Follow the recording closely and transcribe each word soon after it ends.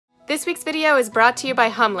This week's video is brought to you by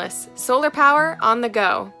Humless, solar power on the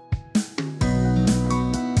go.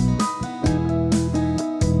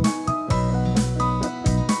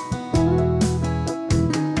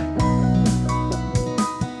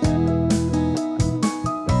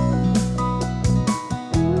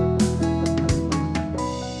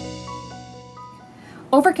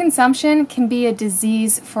 Overconsumption can be a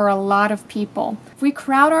disease for a lot of people. If we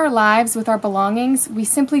crowd our lives with our belongings, we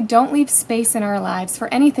simply don't leave space in our lives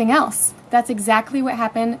for anything else. That's exactly what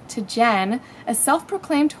happened to Jen, a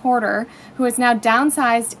self-proclaimed hoarder who is now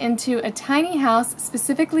downsized into a tiny house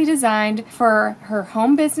specifically designed for her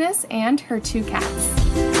home business and her 2 cats.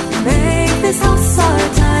 Make this house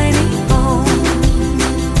our tiny home.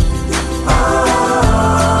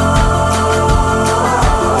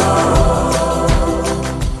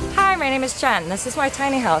 Jen. This is my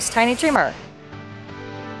tiny house, tiny dreamer.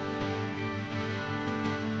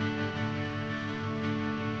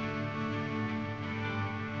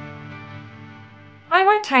 I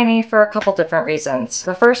went tiny for a couple different reasons.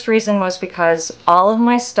 The first reason was because all of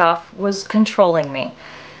my stuff was controlling me.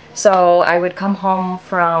 So I would come home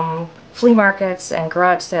from flea markets and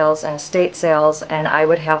garage sales and estate sales, and I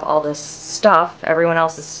would have all this stuff, everyone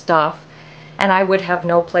else's stuff, and I would have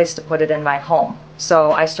no place to put it in my home.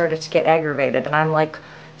 So I started to get aggravated, and I'm like,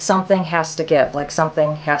 something has to give, like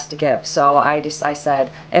something has to give. So I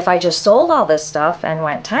said, if I just sold all this stuff and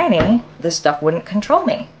went tiny, this stuff wouldn't control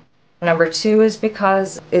me. Number 2 is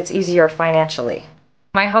because it's easier financially.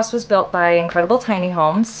 My house was built by Incredible Tiny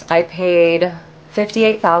Homes. I paid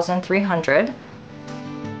 $58,300.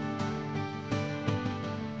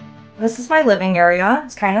 This is my living area.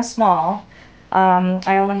 It's kind of small.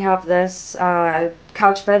 I only have this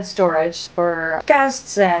couch bed storage for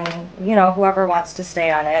guests and, you know, whoever wants to stay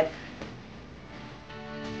on it.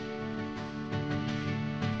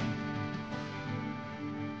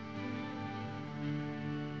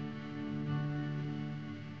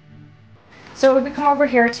 So we come over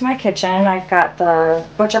here to my kitchen. I've got the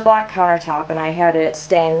butcher block countertop, and I had it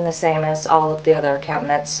stained the same as all of the other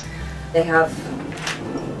cabinets. They have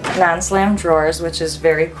non-slam drawers, which is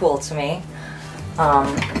very cool to me.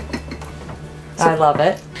 I love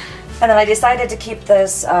it. And then I decided to keep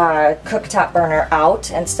this cooktop burner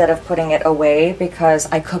out instead of putting it away because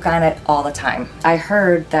I cook on it all the time. I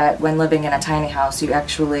heard that when living in a tiny house, you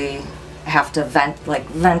actually have to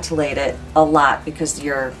ventilate it a lot because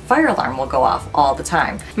your fire alarm will go off all the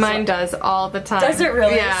time. Mine does all the time. Does it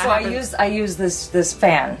really? Yeah. So I use this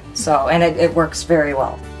fan, so, and it works very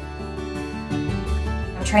well.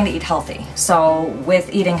 I'm trying to eat healthy. So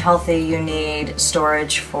with eating healthy, you need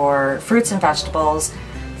storage for fruits and vegetables,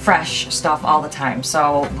 fresh stuff all the time.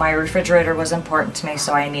 So my refrigerator was important to me,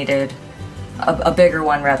 so I needed a bigger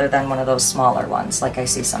one rather than one of those smaller ones like I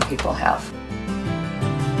see some people have.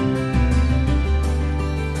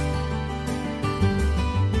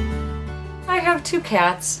 I have 2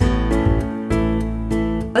 cats.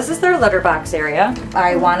 This is their litter box area.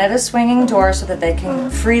 I wanted a swinging door so that they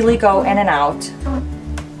can freely go in and out.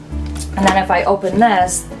 And then if I open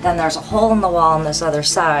this, then there's a hole in the wall on this other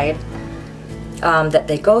side that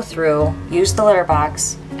they go through, use the litter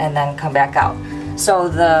box, and then come back out. So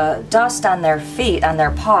the dust on their feet, on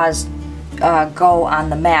their paws, go on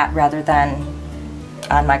the mat rather than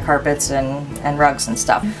on my carpets and rugs and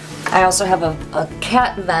stuff. I also have a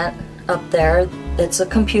cat vent up there. It's a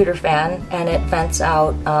computer fan, and it vents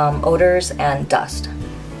out odors and dust.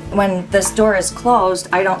 When this door is closed,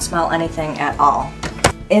 I don't smell anything at all.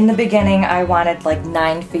 In the beginning, I wanted like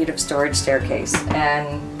 9 feet of storage staircase,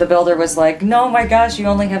 and the builder was like, no, my gosh, you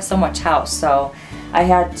only have so much house. So I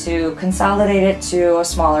had to consolidate it to a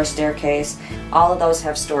smaller staircase. All of those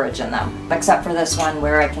have storage in them, except for this one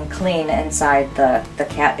where I can clean inside the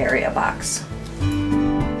cat area box.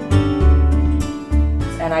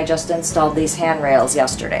 And I just installed these handrails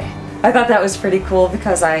yesterday. I thought that was pretty cool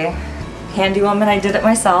because I hand you them and I did it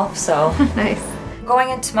myself, so. Nice.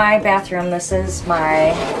 Going into my bathroom, this is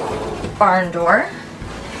my barn door,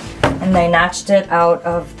 and they notched it out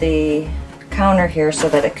of the counter here so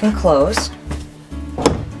that it can close.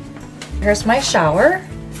 Here's my shower.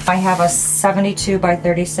 I have a 72 by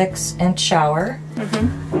 36 inch shower.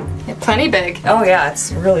 Yeah, plenty big. Oh yeah,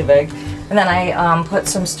 it's really big. And then I put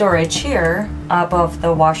some storage here above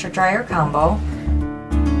the washer dryer combo.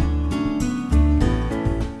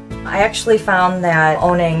 I actually found that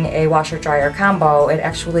owning a washer-dryer combo, it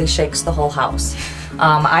actually shakes the whole house.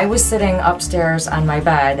 I was sitting upstairs on my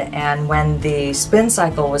bed, and when the spin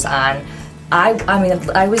cycle was on, I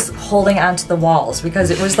was holding onto the walls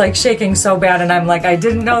because it was like shaking so bad, and I'm like, I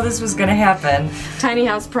didn't know this was gonna happen. Tiny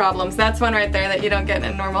house problems. That's one right there that you don't get in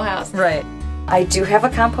a normal house. Right. I do have a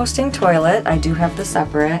composting toilet. I do have the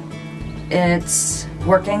separate. It's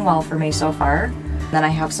working well for me so far. Then I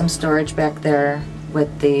have some storage back there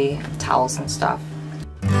with the towels and stuff.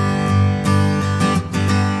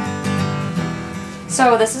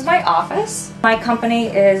 So this is my office. My company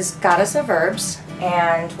is Goddess of Herbs,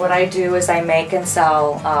 and what I do is I make and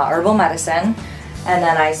sell herbal medicine, and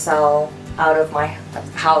then I sell out of my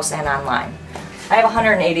house and online. I have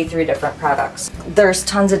 183 different products. There's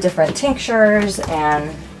tons of different tinctures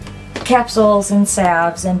and capsules and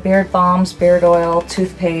salves and beard balms, beard oil,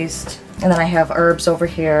 toothpaste, and then I have herbs over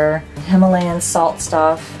here, Himalayan salt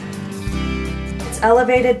stuff. It's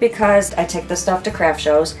elevated because I take this stuff to craft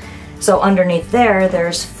shows. So underneath there,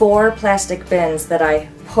 there's 4 plastic bins that I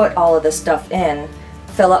put all of this stuff in,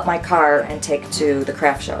 fill up my car, and take to the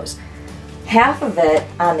craft shows. Half of it,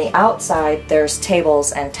 on the outside, there's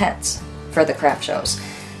tables and tents for the craft shows.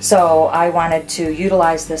 So I wanted to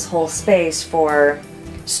utilize this whole space for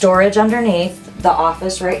storage underneath, the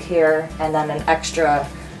office right here, and then an extra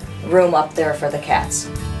room up there for the cats.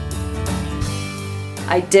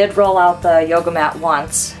 I did roll out the yoga mat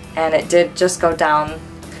once, and it did just go down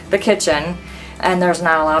the kitchen, and there's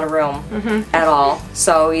not a lot of room at all.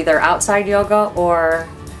 So either outside yoga or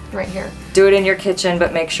Right here. do it in your kitchen,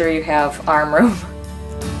 but make sure you have arm room.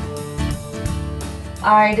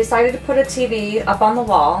 I decided to put a TV up on the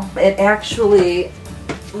wall. It actually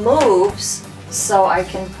moves, so I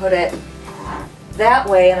can put it that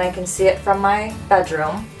way and I can see it from my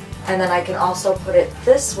bedroom. And then I can also put it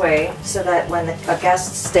this way so that when a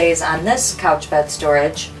guest stays on this couch bed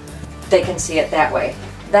storage, they can see it that way.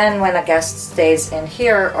 Then when a guest stays in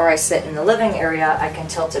here or I sit in the living area, I can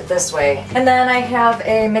tilt it this way. And then I have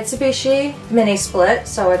a Mitsubishi mini split,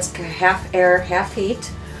 so it's half air, half heat.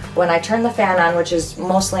 When I turn the fan on, which is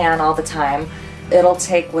mostly on all the time, it'll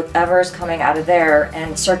take whatever's coming out of there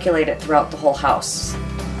and circulate it throughout the whole house.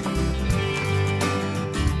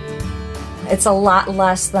 It's a lot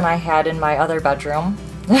less than I had in my other bedroom.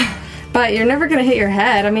 But you're never gonna hit your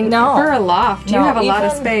head. I mean, No. for a loft, you No, have a lot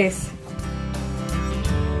of even- space.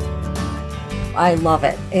 I love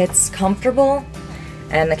it. It's comfortable,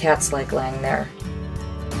 and the cats like laying there.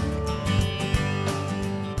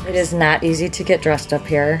 It is not easy to get dressed up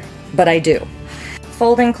here, but I do.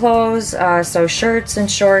 Folding clothes, so shirts and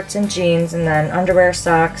shorts and jeans, and then underwear,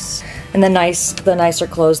 socks, and the nicer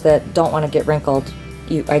clothes that don't want to get wrinkled,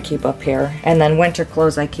 I keep up here. And then winter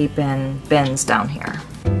clothes I keep in bins down here.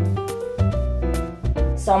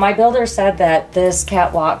 So my builder said that this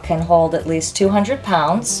catwalk can hold at least 200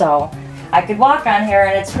 pounds, so I could walk on here,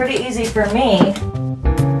 and it's pretty easy for me.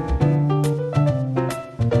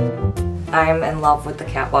 I'm in love with the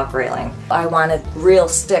catwalk railing. I wanted real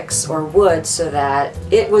sticks or wood so that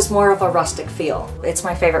it was more of a rustic feel. It's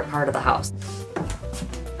my favorite part of the house.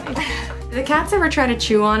 Do the cats ever try to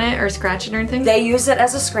chew on it or scratch it or anything? They use it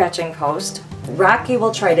as a scratching post. Rocky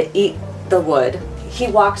will try to eat the wood. He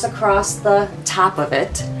walks across the top of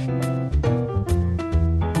it.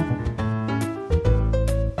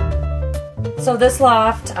 So this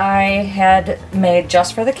loft I had made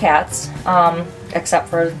just for the cats, except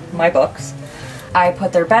for my books. I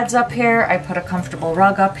put their beds up here, I put a comfortable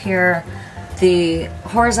rug up here. The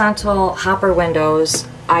horizontal hopper windows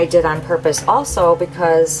I did on purpose also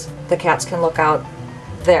because the cats can look out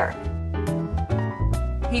there.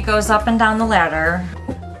 He goes up and down the ladder.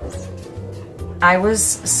 I was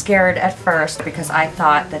scared at first because I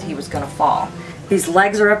thought that he was gonna fall. His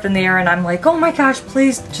legs are up in the air and I'm like, oh my gosh,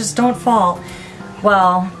 please just don't fall.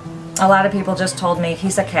 Well, a lot of people just told me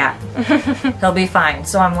he's a cat. He'll be fine.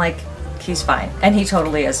 So I'm like, he's fine. And he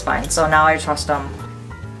totally is fine. So now I trust him.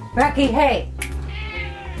 Rocky, hey,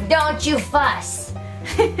 don't you fuss.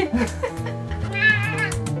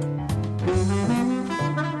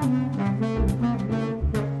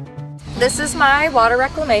 This is my water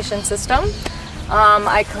reclamation system.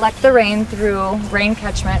 I collect the rain through rain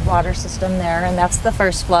catchment water system there, and that's the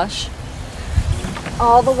first flush.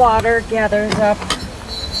 All the water gathers up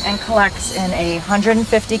and collects in a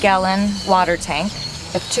 150-gallon water tank.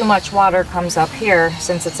 If too much water comes up here,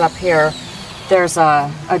 since it's up here, there's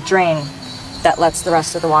a drain that lets the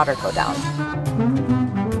rest of the water go down.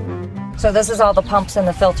 So this is all the pumps and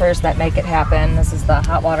the filters that make it happen. This is the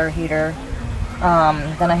hot water heater.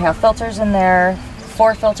 Then I have filters in there,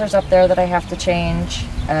 4 filters up there that I have to change,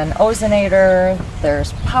 an ozonator,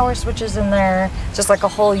 there's power switches in there, just like a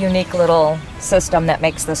whole unique little system that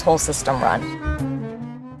makes this whole system run.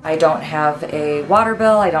 I don't have a water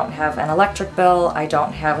bill, I don't have an electric bill, I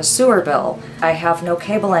don't have a sewer bill. I have no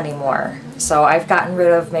cable anymore. So I've gotten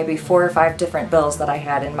rid of maybe 4 or 5 different bills that I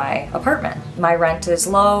had in my apartment. My rent is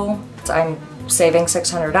low, I'm saving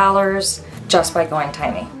 $600. just by going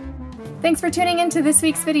tiny. Thanks for tuning in to this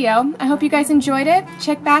week's video. I hope you guys enjoyed it.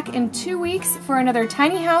 Check back in 2 weeks for another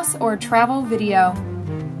tiny house or travel video.